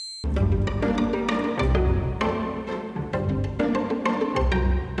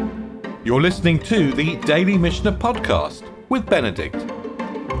You're listening to the Daily Mishnah Podcast with Benedict.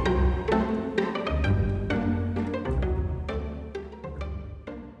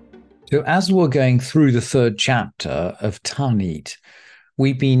 So as we're going through the third chapter of Taanit,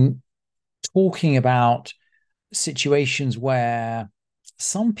 we've been talking about situations where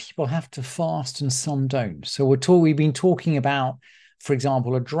some people have to fast and some don't. So we've been talking about, for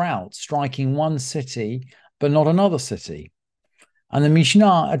example, a drought striking one city, but not another city. And the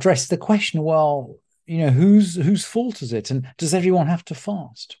Mishnah addressed the question, well, whose fault is it? And does everyone have to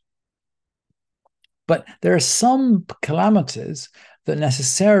fast? But there are some calamities that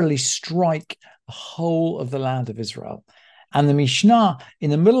necessarily strike the whole of the land of Israel. And the Mishnah, in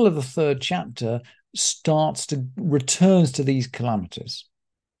the middle of the third chapter, returns to these calamities.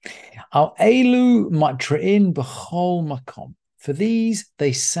 Al elu matre'in b'chol makom. For these,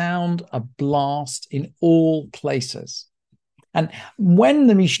 they sound a blast in all places. And when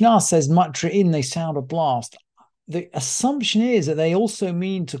the Mishnah says matre'in, they sound a blast, the assumption is that they also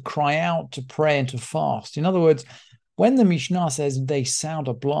mean to cry out, to pray, and to fast. In other words, when the Mishnah says they sound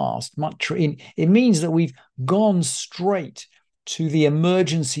a blast, matre'in, it means that we've gone straight to the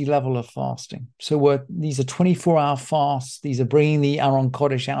emergency level of fasting. So these are 24-hour fasts. These are bringing the Aron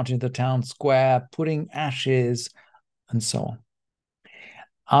Kodesh out into the town square, putting ashes, and so on.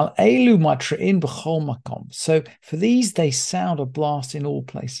 Al elu matre'in b'chol makom. So for these, they sound a blast in all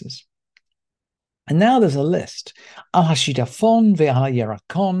places. And now there's a list. Al hashidafon ve'al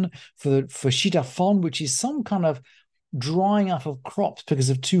yerakon, for shidafon, which is some kind of drying up of crops because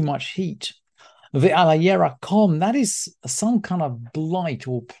of too much heat. Ve'al yerakon, that is some kind of blight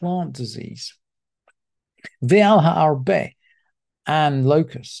or plant disease. Ve'al ha'arbe, and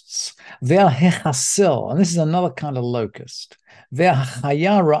locusts. Ve'al hechasil, and this is another kind of locust. Ve'al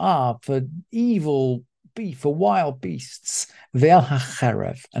ha'chaya ra'ah, for evil beef, for wild beasts. Ve'al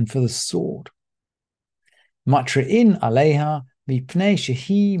ha'cherev, and for the sword. Matre'in aleha mipnei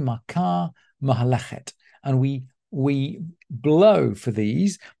shehi makah mahalechet, and we blow for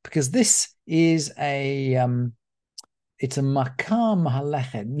these because this is it's a makah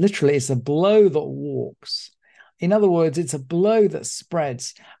mahalechet. Literally, it's a blow that walks. In other words, it's a blow that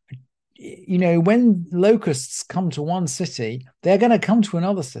spreads. When locusts come to one city, they're going to come to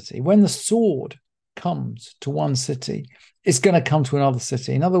another city. When the sword comes to one city, it's going to come to another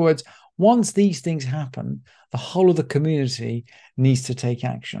city. In other words, once these things happen, the whole of the community needs to take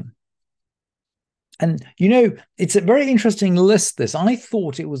action. And, it's a very interesting list, this. I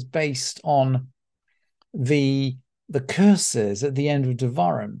thought it was based on the curses at the end of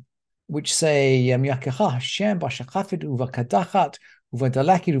Devarim, which say, Yakecha Hashem b'shachafet uvakadachat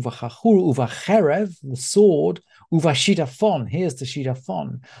uvadalakid uvachachur uvacherev, the sword, uvashidafon, here's the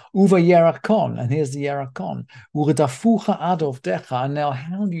shidafon, uvayerakon, and here's the yerakon, urdafucha ad ovdecha, and they'll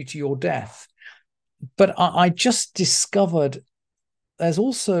hound you to your death. But I just discovered there's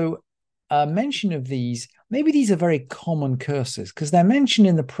also a mention of these. Maybe these are very common curses because they're mentioned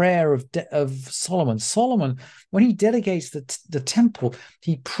in the prayer of Solomon. Solomon, when he dedicates the temple,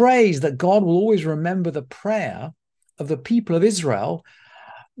 he prays that God will always remember the prayer of the people of Israel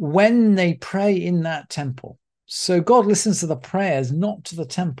when they pray in that temple. So God listens to the prayers, not to the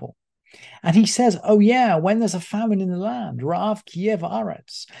temple. And he says, oh yeah, when there's a famine in the land, Ra'av Kiev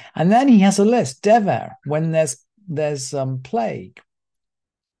Aretz. And then he has a list, Dever, when there's plague.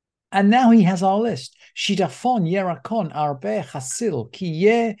 And now he has our list. Shidafon, Yerakon, Arbe, Chasil,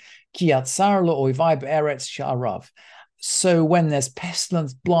 Kiye, Kiatzar, Lo'oivai, Be'eretz, Sha'arav. So when there's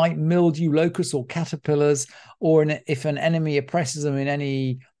pestilence, blight, mildew, locusts, or caterpillars, or if an enemy oppresses them in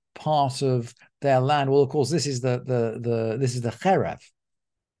any part of their land, well, of course, this is the cherev.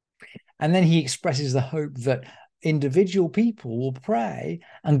 And then he expresses the hope that individual people will pray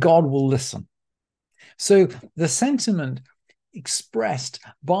and God will listen. So the sentiment expressed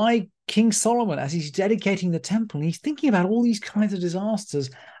by King Solomon as he's dedicating the temple, and he's thinking about all these kinds of disasters.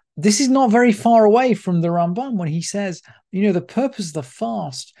 This is not very far away from the Rambam when he says, the purpose of the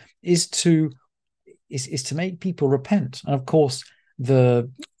fast is to make people repent. And of course, the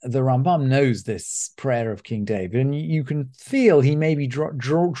Rambam knows this prayer of King David, and you can feel he may be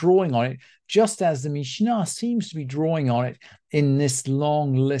drawing on it, just as the Mishnah seems to be drawing on it in this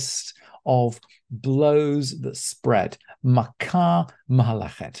long list of blows that spread. Makah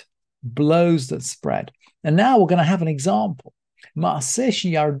mahalachet, blows that spread. And now we're going to have an example. It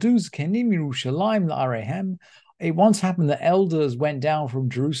once happened that elders went down from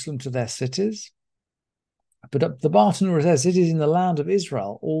Jerusalem to their cities. But the Bartanura says it is in the land of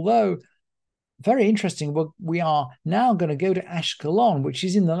Israel, although very interesting. We are now going to go to Ashkelon, which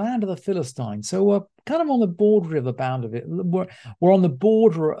is in the land of the Philistines. So we're kind of on the border of the bound of it. We're on the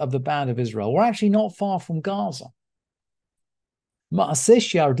border of the bound of Israel. We're actually not far from Gaza. That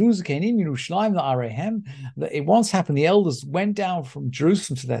it once happened, the elders went down from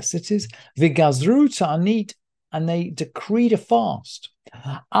Jerusalem to their cities, Vigazru Taanit, and they decreed a fast.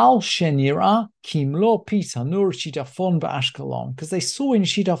 Al Shenira Kimlo Pitanur Shidafon Ashkelon, because they saw in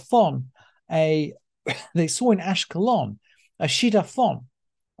Shidafon in Ashkelon a shidafon,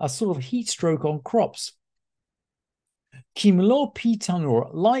 a sort of heat stroke on crops. Kimlo pitanur,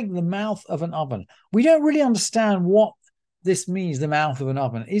 like the mouth of an oven. We don't really understand what this means, the mouth of an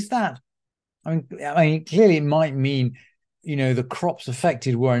oven. Is that, I mean, clearly it might mean, the crops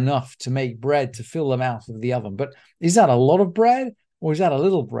affected were enough to make bread to fill the mouth of the oven. But is that a lot of bread? Or is that a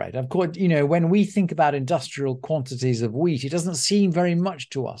little bread? Of course, when we think about industrial quantities of wheat, it doesn't seem very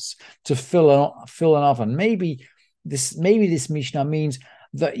much to us to fill an oven. Maybe this Mishnah means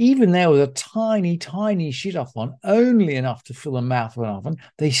that even there was a tiny, tiny shidafon, only enough to fill the mouth of an oven,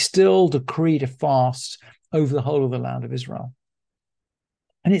 they still decreed a fast over the whole of the land of Israel.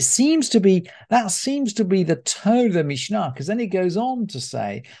 And that seems to be the tone of the Mishnah, because then it goes on to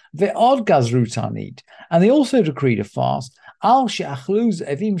say, Ve'od gazru tanit, and they also decreed a fast, Al she'achluz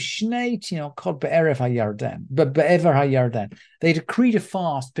evim shnei tinokot be'erev hayarden, but be'ever hayarden. They decreed a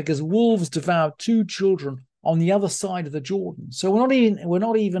fast because wolves devoured 2 children on the other side of the Jordan. So we're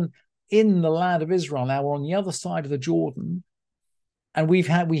not even in the land of Israel now. We're on the other side of the Jordan, and we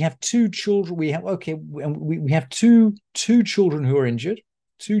have 2 children. We have two children who are injured,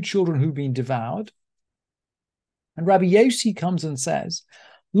 2 children who've been devoured. And Rabbi Yossi comes and says,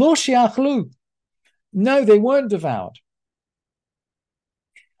 Lo she'achlu. No, they weren't devoured.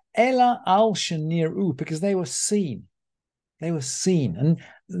 Ela al sheniru, because they were seen. They were seen. And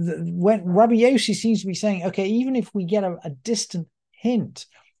when Rabbi Yossi seems to be saying, okay, even if we get a distant hint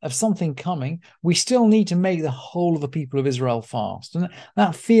of something coming, we still need to make the whole of the people of Israel fast. And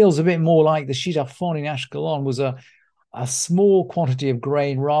that feels a bit more like the shidafon in Ashkelon was a small quantity of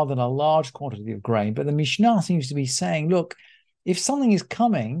grain rather than a large quantity of grain. But the Mishnah seems to be saying, look, if something is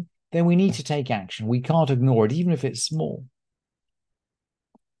coming, then we need to take action. We can't ignore it, even if it's small.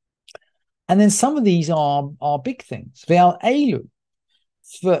 And then some of these are big things. Ve'al elu,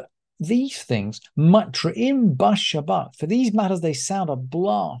 for these things, matri'im b'Shabbat. For these matters, they sound a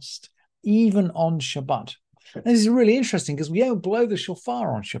blast even on Shabbat. And this is really interesting because we don't blow the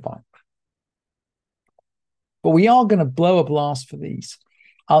shofar on Shabbat, but we are going to blow a blast for these.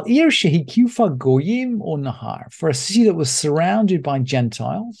 Al ir shehikufa goyim or nahar, for a city that was surrounded by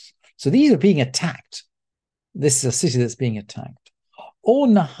Gentiles. So these are being attacked. This is a city that's being attacked. Or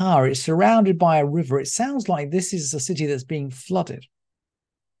Nahar, it's surrounded by a river. It sounds like this is a city that's being flooded.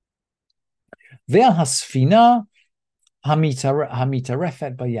 Ve'al hasfina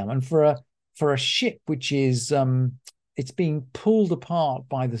hamitarefet bayam, and for a ship which is it's being pulled apart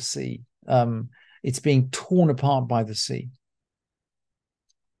by the sea. It's being torn apart by the sea.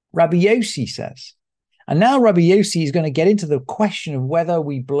 Rabbi Yossi says, and now Rabbi Yossi is going to get into the question of whether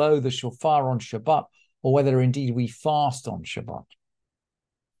we blow the shofar on Shabbat or whether indeed we fast on Shabbat.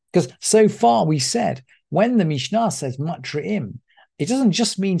 Because so far we said, when the Mishnah says matri'im, it doesn't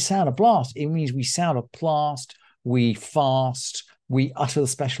just mean sound a blast. It means we sound a blast, we fast, we utter the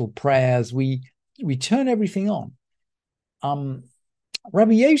special prayers, we turn everything on.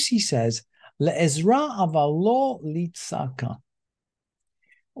 Rabbi Yossi says, le'ezra avalo litzaka.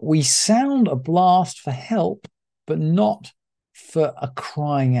 We sound a blast for help, but not for a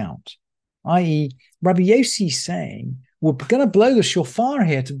crying out. I.e., Rabbi Yossi is saying, we're going to blow the shofar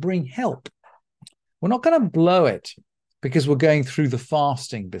here to bring help. We're not going to blow it because we're going through the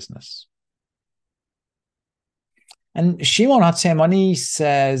fasting business. And Shimon HaTemani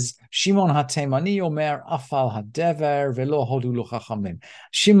says, Shimon HaTemani omer afal hadever velo hodu lo chachamim.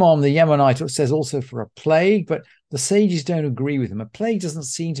 Shimon the Yemenite says also for a plague, but the sages don't agree with him. A plague doesn't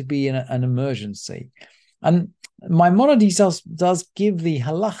seem to be an emergency. And Maimonides does give the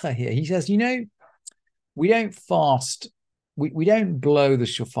halacha here. He says, we don't fast, we don't blow the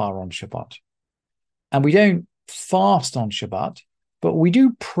shofar on Shabbat, and we don't fast on Shabbat, but we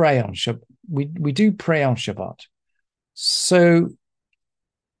do pray on Shabbat. We do pray on Shabbat. So,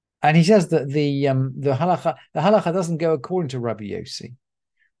 and he says that the halacha doesn't go according to Rabbi Yossi.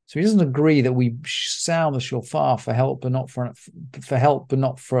 So he doesn't agree that we sound the shofar for help, but not for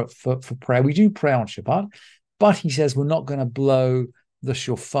prayer. We do pray on Shabbat, but he says we're not going to blow the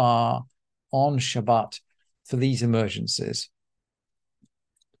shofar on Shabbat for these emergencies.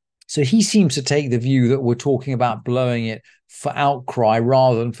 So he seems to take the view that we're talking about blowing it for outcry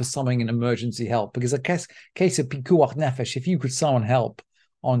rather than for summoning an emergency help. Because a case of pikuach nefesh, if you could summon help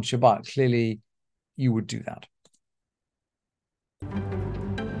on Shabbat, clearly you would do that.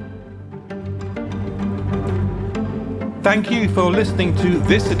 Thank you for listening to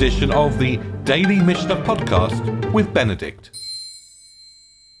this edition of the Daily Mishnah Podcast with Benedict.